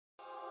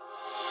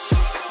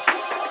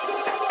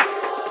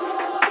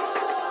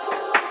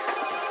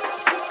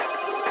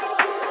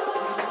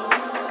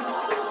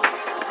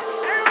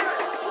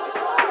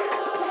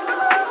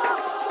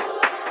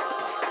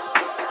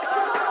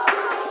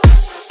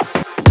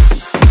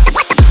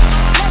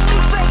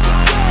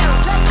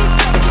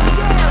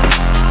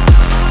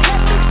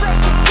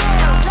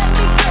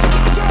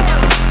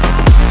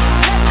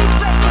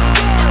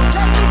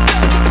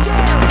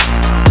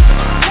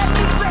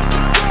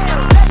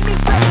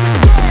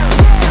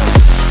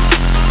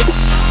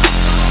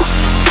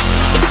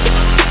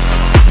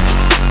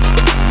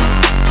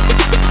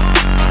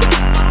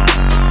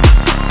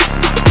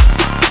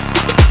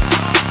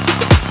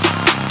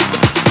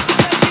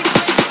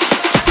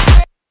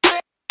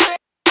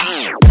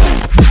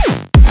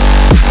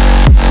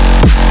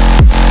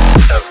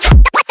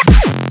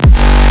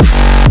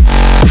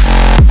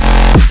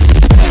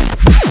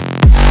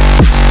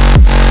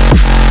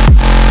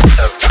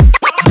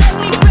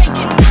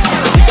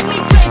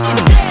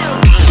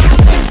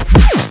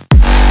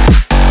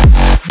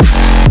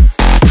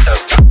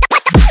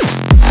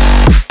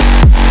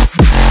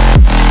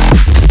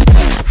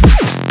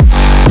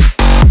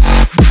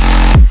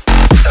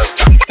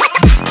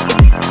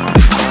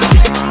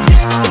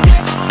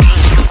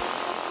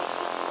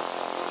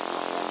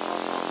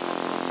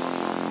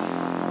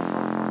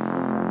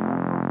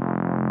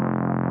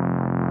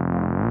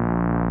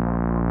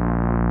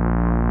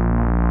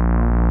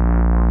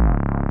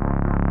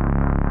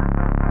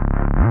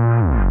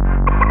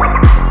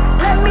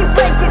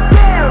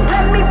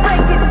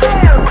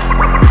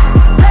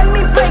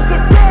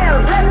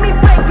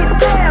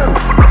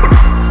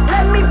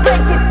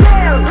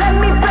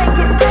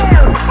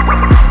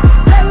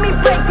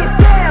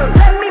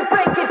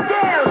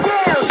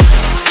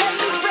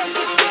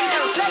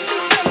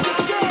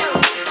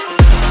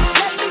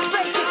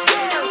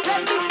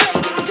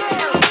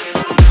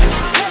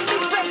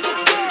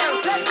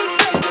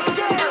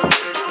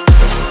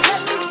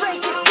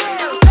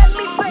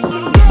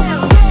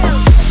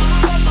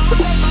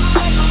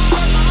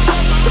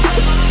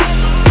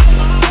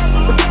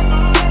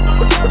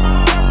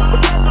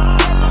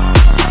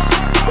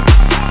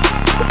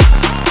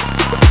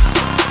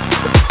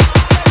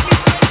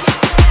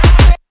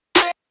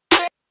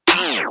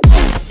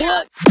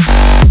What?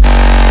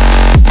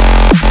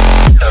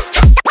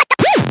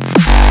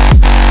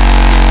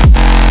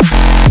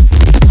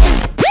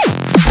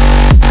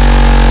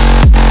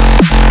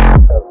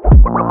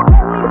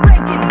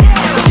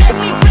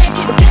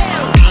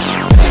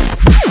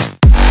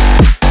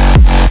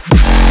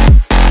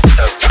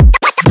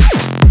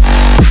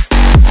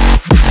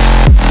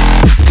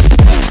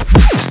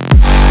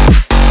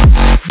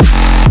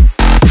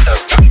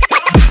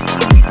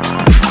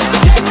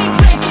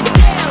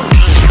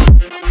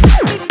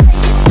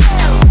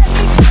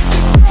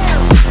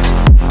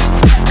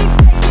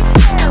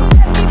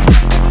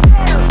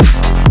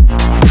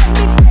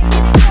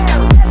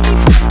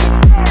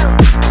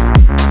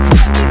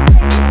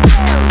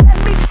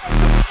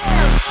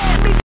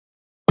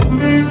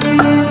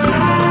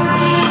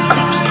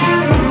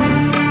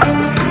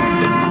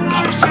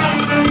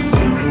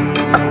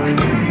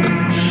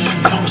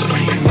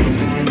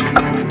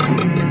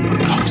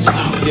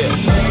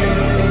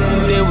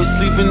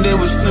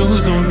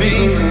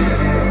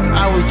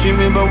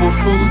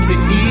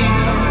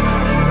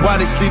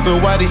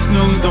 Why they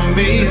snoozed on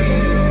me?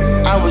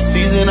 I was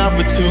seizing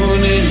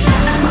opportunity.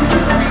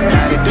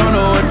 Now they don't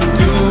know what to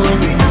do with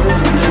me.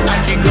 I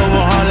keep going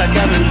hard like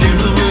I'm in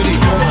puberty.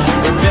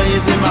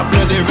 Rebellions in my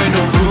blood, there ain't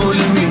no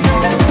ruling me.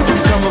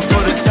 Coming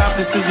for the top,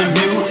 this is a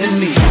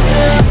mutiny.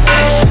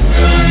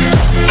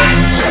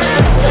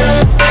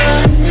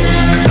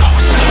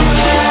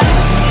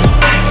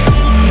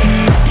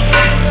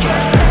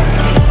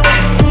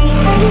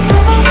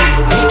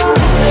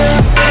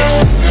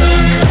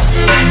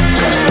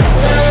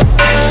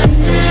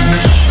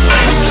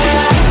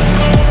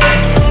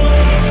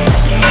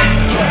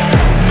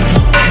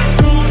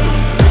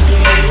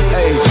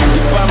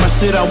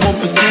 I want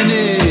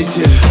percentage,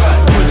 yeah.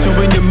 Put you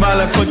in your mind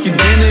like fucking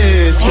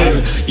dentist, yeah.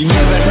 You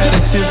never had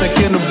a chance like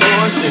an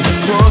abortion.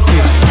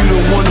 Broken, you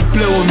don't wanna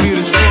play with me,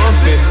 this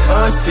forfeit.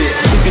 Shit,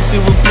 took it to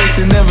a place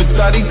that never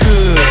thought he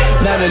could.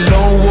 Now the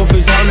lone wolf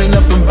is howling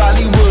up in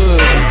Bollywood.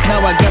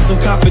 Now I got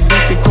some confidence,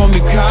 they call me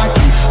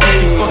cocky. I'm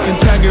a fucking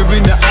tiger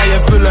in the eye,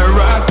 I feel like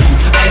Rocky.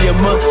 I am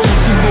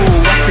untouchable,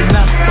 I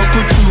cannot fuck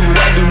with you.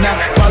 I do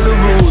not follow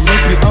rules,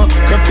 makes me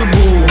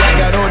uncomfortable. I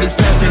got all this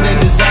passion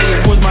and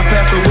desire, force my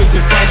path with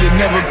the fire.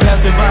 Never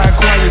passive, I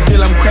acquire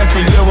till I'm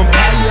crashing your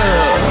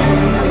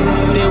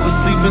empire. They was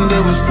sleeping, they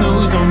was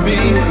snooze on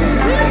me.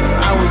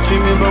 I was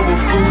dreaming about what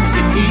food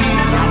to eat.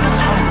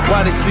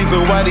 Why they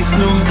sleeping, why they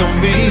snoozed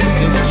on me?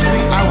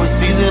 I was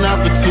seizing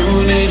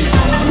opportunity.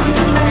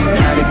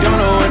 Now they don't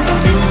know what to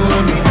do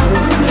with me.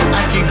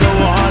 I keep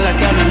going hard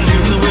like I'm in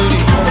puberty.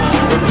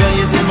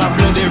 Rebellions in my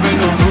blood, there ain't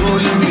no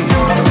ruling me.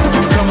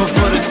 I'm coming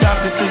for the top,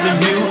 this is a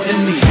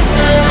mutiny.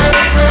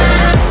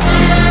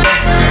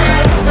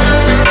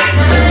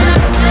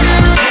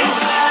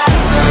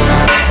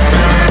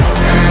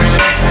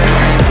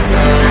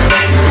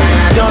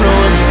 Don't know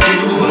what to do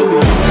with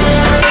me.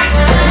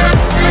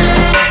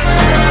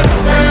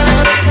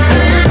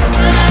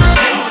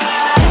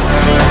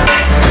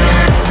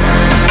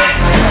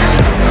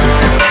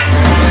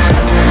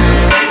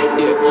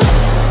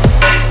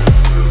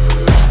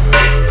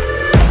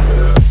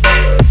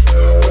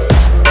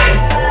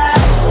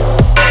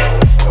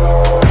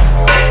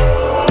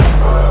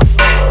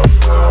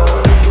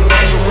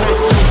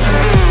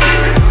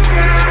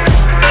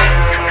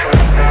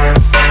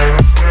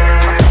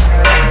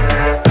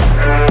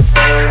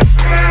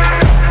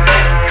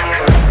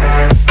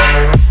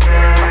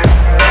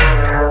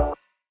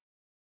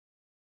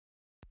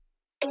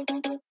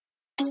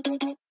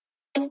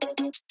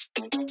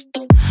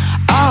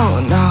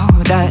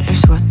 That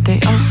is what they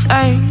all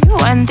say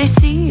when they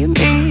see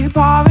me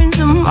pouring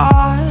some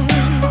wine.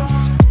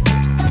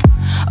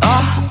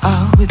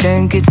 Oh,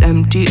 think it's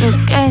empty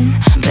again.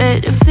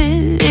 Better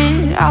fill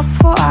it up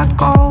before I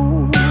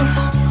go.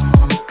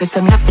 Cause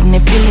I'm loving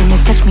it, feeling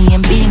it, touch me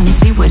and being it.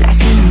 See what I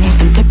see in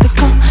it, I'm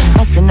typical.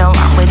 Messing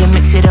around with it,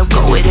 mix it up,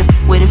 go with it,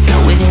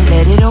 flow with it,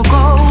 let it all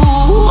go.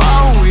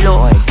 Oh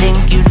Lord,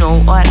 think you know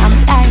what I'm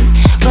like,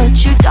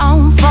 but you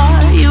don't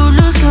fall, you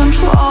lose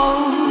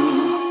control.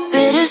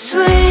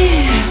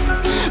 Bittersweet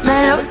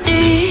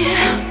melody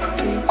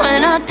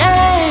when I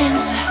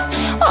dance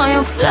on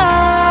your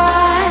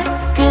fly.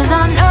 Cause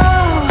I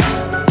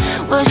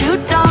know what you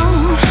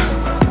don't,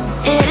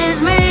 it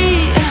is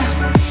me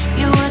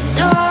you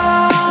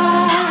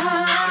adore.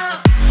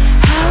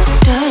 How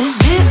does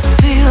it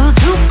feel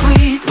to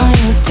breathe when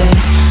you're dead?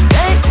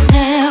 They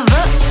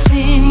never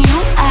seen you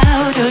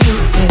out of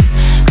your bed.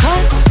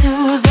 Cut to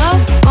the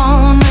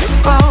bone, it's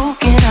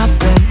broken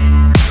up and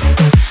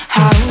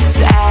how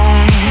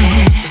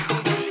sad.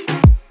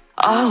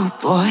 Oh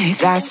boy,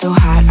 got so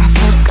hot I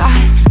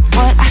forgot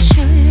what I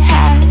should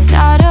have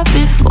thought of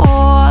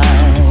before.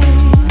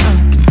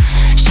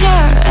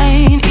 Sure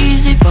ain't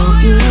easy for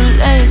you to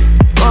let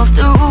off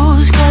the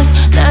rules, cause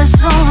that's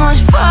so much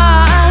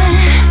fun.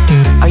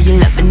 Are you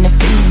loving it,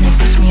 feeling it,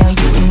 touch me, are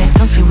you in it?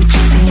 Don't see what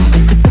you're seeing,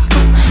 but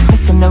typical.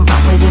 Messing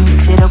around with it,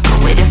 mix it up, go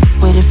with it,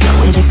 flow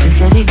with it,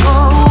 please let it go.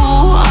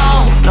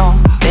 Oh no,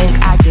 think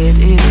I did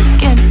it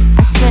again.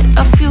 I said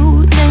a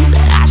few things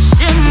that I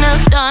shouldn't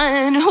have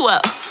done.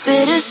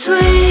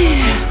 bittersweet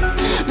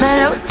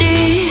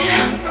melody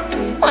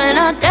when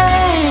I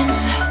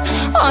dance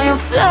on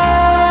your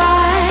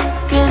floor.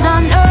 'Cause I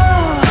know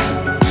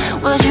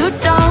what you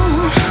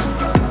don't,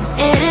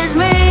 it is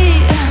me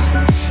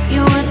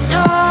you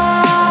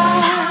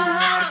adore.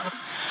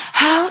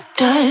 How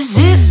does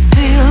it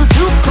feel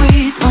to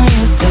breathe when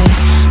you're dead?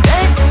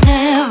 They've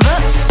never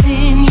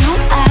seen you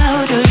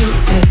out of your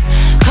head.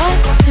 Cut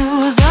to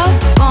the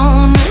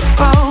bone, it's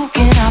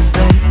broken, I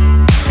bet.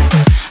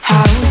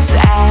 How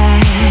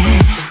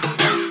sad.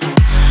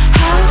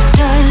 How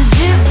does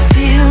it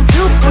feel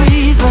to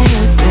breathe when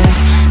you're dead?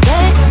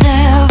 They've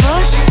never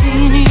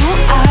seen you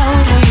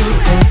out of your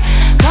head.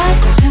 Cut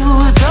to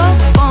the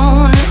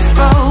bone, it's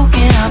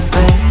broken, I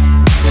bet.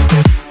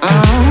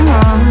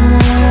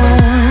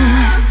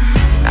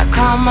 Now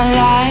come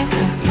alive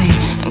with me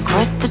and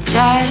quit the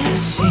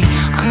jealousy.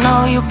 I know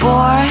you're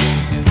bored,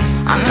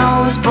 I know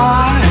it's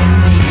boring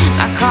me.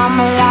 Now come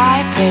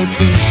alive,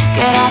 baby,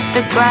 get out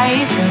the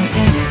grave and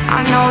live. I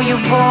know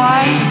you're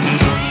bored.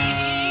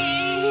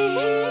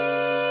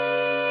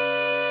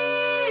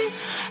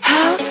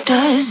 How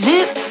does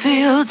it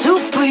feel to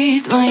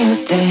breathe when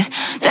you're dead?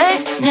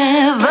 They've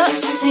never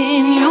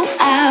seen you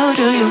out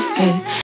of your head.